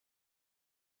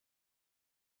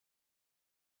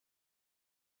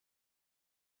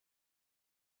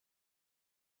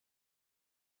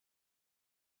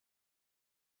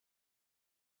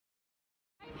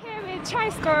try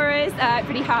scorers,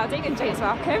 Billy Harding and James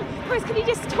Markham. Boys, can you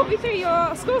just talk me through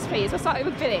your scores, please? We'll start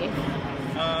with Billy.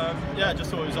 Yeah,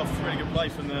 just thought it was off really good play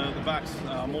from the backs.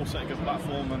 All set a good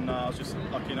platform, and I was just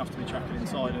lucky enough to be tracking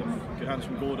inside, and good hands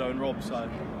from Gordo and Rob, so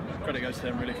credit goes to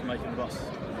them really for making the bus.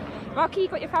 Marky, you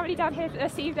got your family down here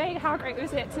this evening. How great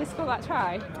was it to score that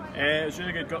try? It was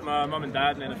really good. Got my mum and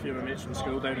dad and then a few of my mates from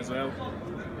school down as well.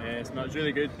 So it was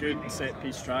really good set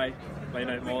piece try, line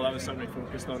out maul. That was something we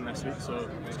focused on this week, so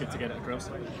it was good to get it across.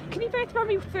 Can you both run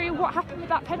me through what happened with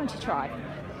that penalty try?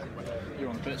 You're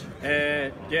on the pitch.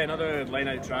 Yeah, another line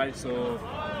out try, so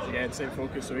again, same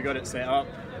focus, so we got it set up,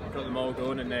 got them all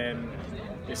going, and then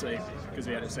basically, because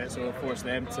we had it set, so forced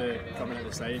them to come in at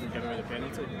the side and give away the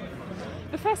penalty.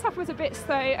 The first half was a bit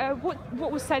slow.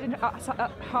 What was said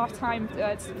at half time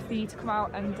for you to come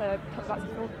out and put that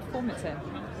performance in?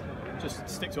 Just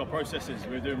stick to our processes.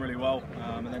 We were doing really well,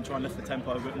 and then try and lift the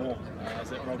tempo a bit more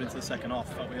as it rolled into the second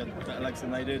half. Felt we had better legs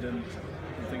than they did, and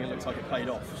I think it looks like it paid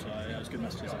off. So yeah, it was good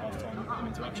messages at half time coming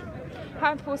into action.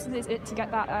 How important is it to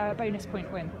get that bonus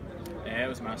point win? Yeah, it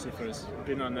was massive for us.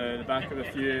 Been on the back of a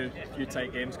few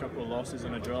tight games, couple of losses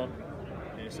and a draw.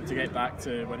 So to get back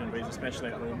to winning ways, especially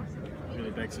at home,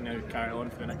 really big. So now carry on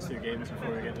for the next 2 games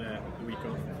before we get the week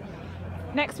off.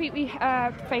 Next week we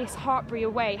face Hartbury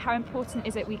away. How important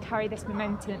is it we carry this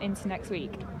momentum into next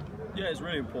week? Yeah, it's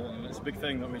really important. It's a big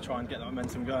thing that we try and get that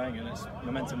momentum going, and it's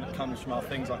momentum that comes from our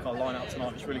things like our line-out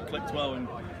tonight, which really clicked well and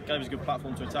gave us a good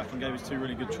platform to attack and gave us 2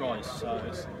 really good tries. So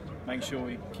it's making sure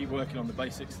we keep working on the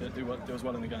basics that do us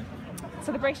well in the game.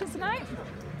 Celebrations tonight?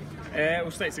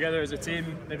 We'll stay together as a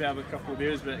team, maybe have a couple of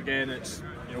beers, but again, it's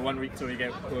 1 week till we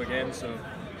go again, so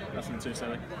nothing too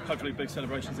silly. Hopefully big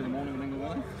celebrations in the morning when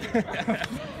England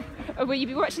win. Will you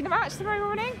be watching the match tomorrow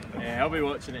morning? Yeah, I'll be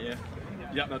watching it, yeah.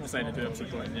 Yep, not decided to do it, I'm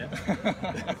supporting yet.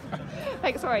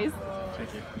 Thanks, boys.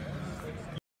 Thank you.